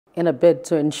In a bid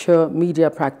to ensure media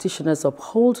practitioners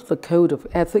uphold the code of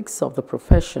ethics of the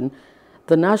profession,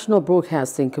 the National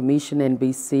Broadcasting Commission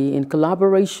 (NBC), in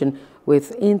collaboration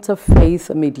with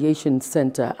Interfaith Mediation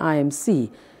Center (IMC),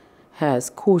 has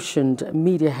cautioned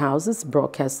media houses,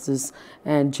 broadcasters,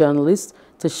 and journalists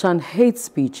to shun hate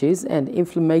speeches and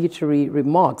inflammatory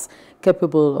remarks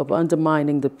capable of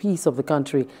undermining the peace of the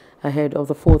country ahead of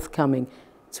the forthcoming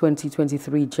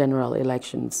 2023 general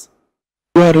elections.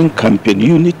 During campaign,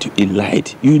 you need to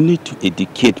enlighten, you need to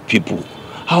educate people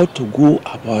how to go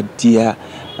about their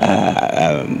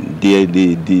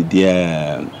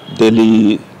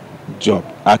daily job.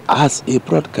 As a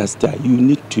broadcaster, you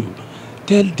need to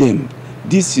tell them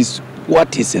this is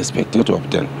what is expected of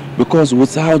them, because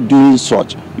without doing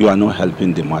such, you are not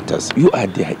helping the matters. You are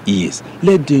their ears.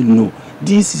 Let them know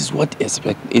this is what is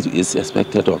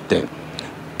expected of them.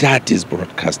 That is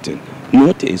broadcasting,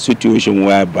 not a situation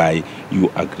whereby you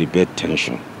aggravate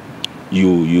tension.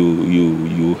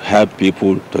 You help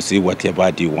people to say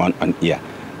whatever they want on air.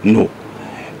 No.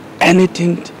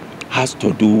 Anything has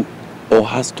to do or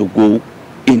has to go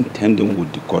in tandem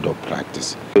with the code of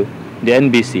practice. The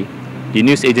NBC, the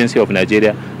News Agency of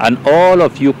Nigeria, and all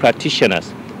of you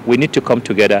practitioners, we need to come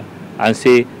together and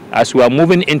say, as we are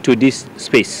moving into this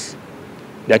space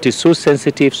that is so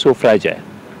sensitive, so fragile,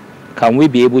 can we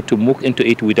be able to move into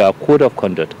it with our code of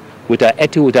conduct, with our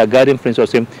ethics, with our guiding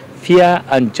principles, fear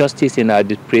and justice in our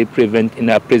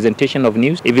presentation of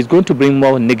news? If it's going to bring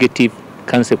more negative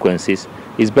consequences,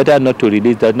 it's better not to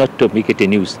release that, not to make it a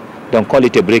news. Don't call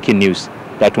it a breaking news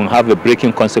that will have a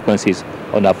breaking consequences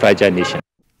on our fragile nation.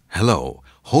 Hello,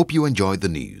 hope you enjoyed the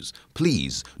news.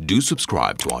 Please do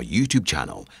subscribe to our YouTube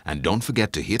channel and don't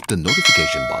forget to hit the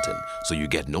notification button so you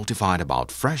get notified about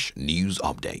fresh news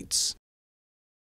updates.